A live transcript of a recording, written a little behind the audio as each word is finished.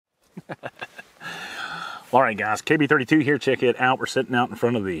All right, guys, KB32 here. Check it out. We're sitting out in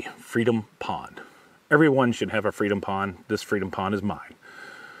front of the Freedom Pond. Everyone should have a Freedom Pond. This Freedom Pond is mine.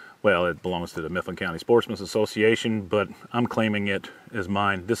 Well, it belongs to the Mifflin County Sportsmen's Association, but I'm claiming it as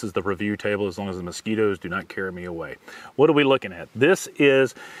mine. This is the review table as long as the mosquitoes do not carry me away. What are we looking at? This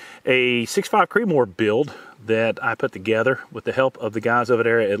is a 6.5 Creedmoor build that I put together with the help of the guys over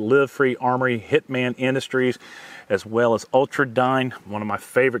there at Live Free Armory, Hitman Industries, as well as Ultradyne, one of my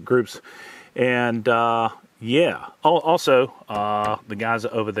favorite groups. And yeah, also the guys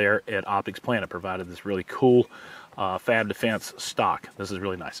over there at Optics Planet provided this really cool Fab Defense stock. This is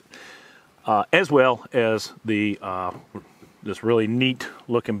really nice. As well as the this really neat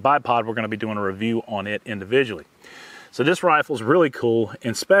looking bipod. We're going to be doing a review on it individually. So this rifle is really cool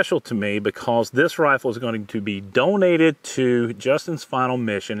and special to me because this rifle is going to be donated to Justin's Final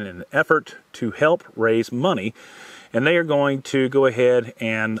Mission in an effort to help raise money. And they are going to go ahead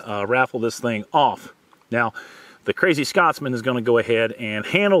and raffle this thing off. Now, the Crazy Scotsman is going to go ahead and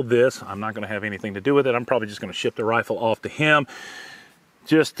handle this. I'm not going to have anything to do with it. I'm probably just going to ship the rifle off to him.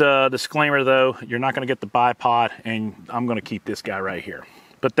 Just a disclaimer though, you're not going to get the bipod, and I'm going to keep this guy right here.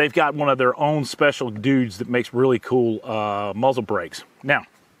 But they've got one of their own special dudes that makes really cool muzzle brakes. Now,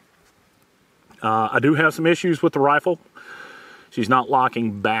 I do have some issues with the rifle. She's not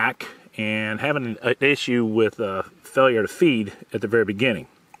locking back and having an issue with failure to feed at the very beginning.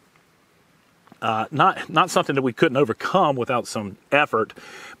 Not something that we couldn't overcome without some effort,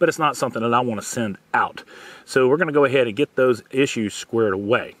 but it's not something that I want to send out. So we're going to go ahead and get those issues squared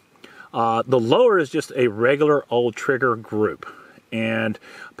away. The lower is just a regular old trigger group, and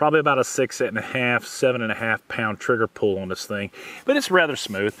probably about a 6.5, 7.5 pound trigger pull on this thing, but it's rather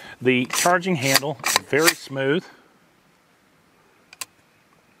smooth. The charging handle, very smooth.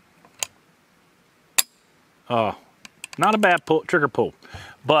 Not a bad trigger pull,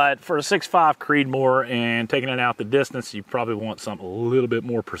 but for a 6.5 Creedmoor and taking it out the distance, you probably want something a little bit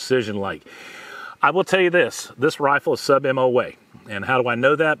more precision-like. I will tell you this rifle is sub-MOA. And how do I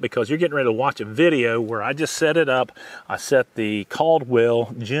know that? Because you're getting ready to watch a video where I just set it up. I set the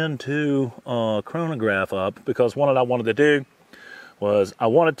Caldwell Gen 2 chronograph up because what I wanted to do was I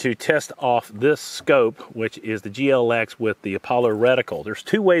wanted to test off this scope, which is the GLX with the Apollo reticle. There's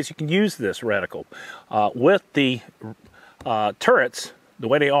two ways you can use this reticle. With the turrets, the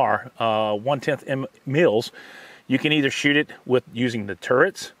way they are, 1/10 mils, you can either shoot it with using the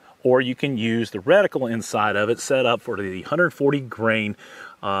turrets, or you can use the reticle inside of it set up for the 140 grain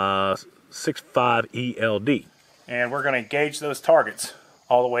 6.5 ELD. And we're going to engage those targets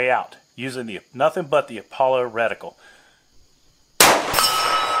all the way out using nothing but the Apollo reticle.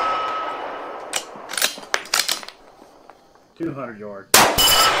 200 yards.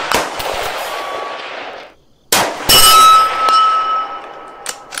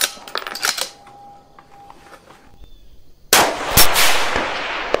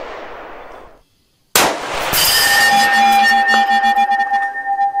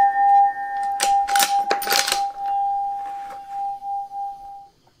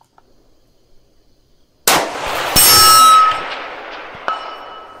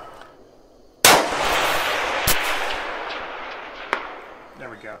 There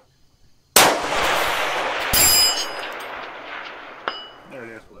we go. There it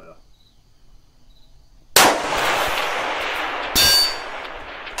is. Well.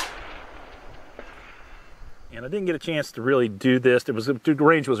 And I didn't get a chance to really do this. The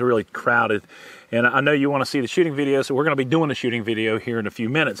range was really crowded, and I know you want to see the shooting video, so we're going to be doing the shooting video here in a few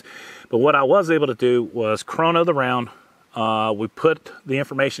minutes. But what I was able to do was chrono the round. We put the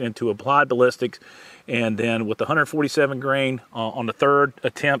information into applied ballistics, and then with the 147 grain on the third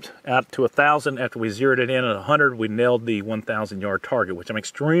attempt out to 1,000, after we zeroed it in at 100, we nailed the 1,000 yard target, which I'm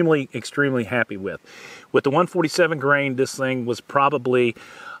extremely happy with. With the 147 grain, this thing was probably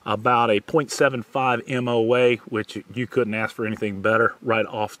about a 0.75 MOA, which you couldn't ask for anything better right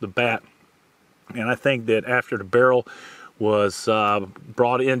off the bat. And I think that after the barrel was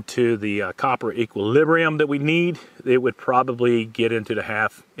brought into the copper equilibrium that we need, it would probably get into the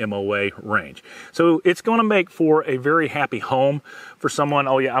half MOA range. So it's going to make for a very happy home for someone.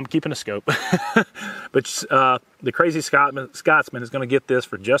 Oh yeah, I'm keeping a scope. But the Crazy Scotsman is going to get this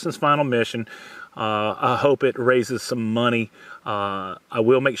for Justin's Final Mission. I hope it raises some money. I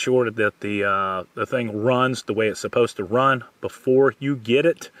will make sure that the thing runs the way it's supposed to run before you get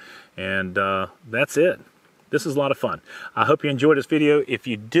it. And that's it. This is a lot of fun. I hope you enjoyed this video. If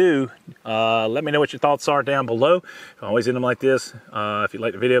you do, let me know what your thoughts are down below. I always end them like this. If you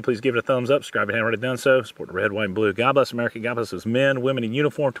like the video, please give it a thumbs up. Subscribe if you haven't already done so. Support the red, white, and blue. God bless America. God bless those men, women in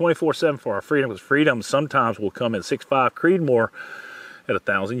uniform 24/7 for our freedom. Because freedom sometimes will come in 6.5 Creedmoor at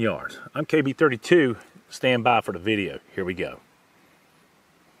 1,000 yards. I'm KB32. Stand by for the video. Here we go.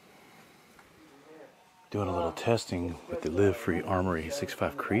 Doing a little testing with the Live Free Armory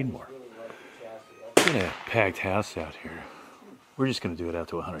 65 Creedmoor. Look at that packed house out here. We're just going to do it out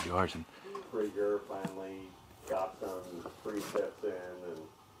to 100 yards. And Krieger finally got some presets in and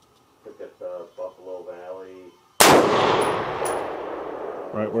took it to Buffalo Valley.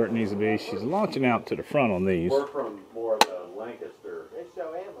 right where it needs to be. She's launching out to the front on these. We're from more of the Lancaster. They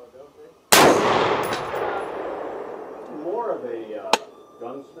sell ammo, don't they? More of a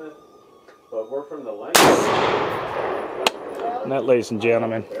gunsmith, but we're from the Lancaster. And that, ladies and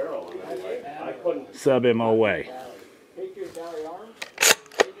gentlemen, I couldn't. sub MO way.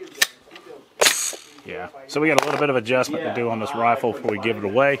 Yeah, so we got a little bit of adjustment to do on this rifle before we give it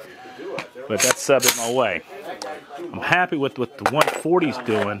away, but that's sub MO way. I'm happy with what the 140's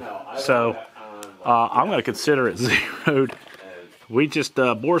doing, so I'm going to consider it zeroed. We just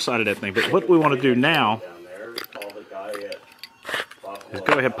bore sighted that thing, but what we want to do now is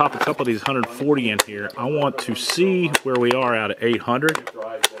go ahead and pop a couple of these 140 in here. I want to see where we are out at 800.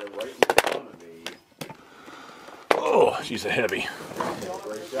 Oh, she's a heavy.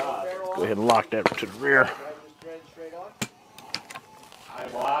 Go ahead and lock that to the rear.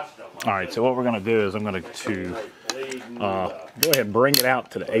 Alright, so what we're going to do is I'm going to go ahead and bring it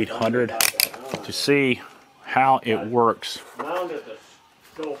out to the 800 to see how it works. I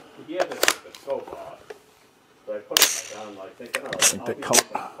think that color.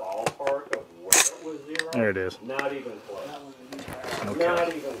 There it is. Not even close. Okay. Not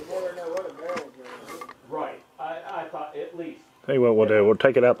even close. Right. I thought at least. Tell you what we'll do. We'll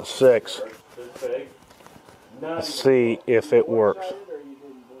take it out to 6. This big. Let's see if it works.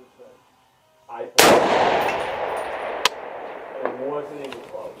 I thought it wasn't even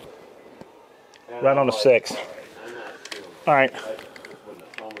close. And Right on the 6. All right.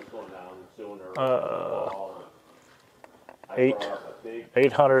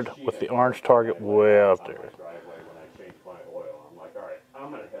 800 with the orange target way out there.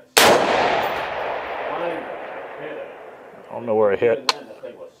 I don't know where it hit.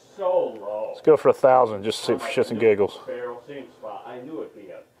 Let's go for 1,000, just see for shits and giggles.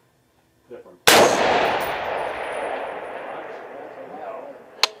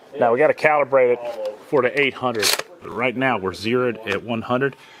 Now we got to calibrate it for the 800. But right now we're zeroed at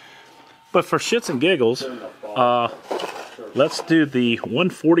 100. But for shits and giggles, let's do the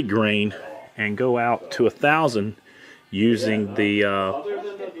 140 grain and go out to 1,000 using the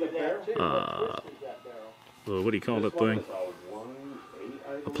what do you call that thing?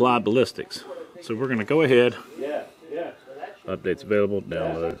 Applied ballistics. So we're going to go ahead. Updates available.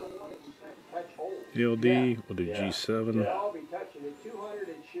 Download. ELD. We'll do G7.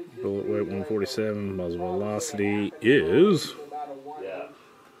 Bullet weight 147. Muzzle velocity is.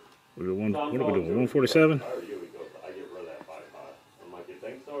 What are we doing? 147.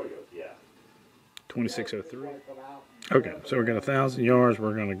 2603. Okay, so we're got 1,000 yards.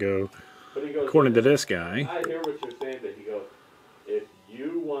 We're going to go. According to this guy,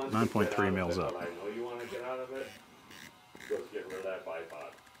 9.3 mils up.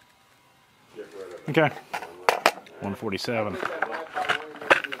 Okay, 147.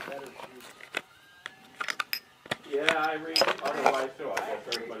 Yeah, I read otherwise too. I guess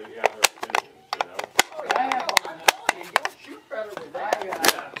everybody got their opinions, you know. You shoot better with that.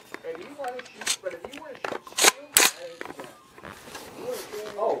 If you want to shoot, but if you want to shoot steel,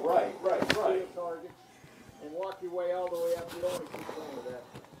 Oh, right. targets and walk your way all the way up, you don't want to keep going with that.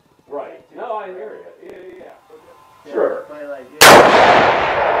 Right. No, I hear you. Yeah. Sure. Play like this.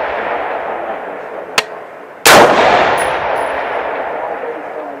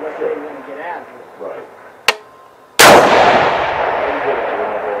 What they want to get out of it. Right.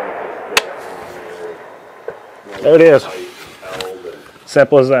 There it is.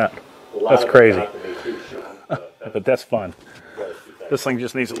 Simple as that. That's crazy. But that's fun. This thing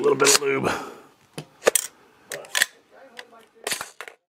just needs a little bit of lube.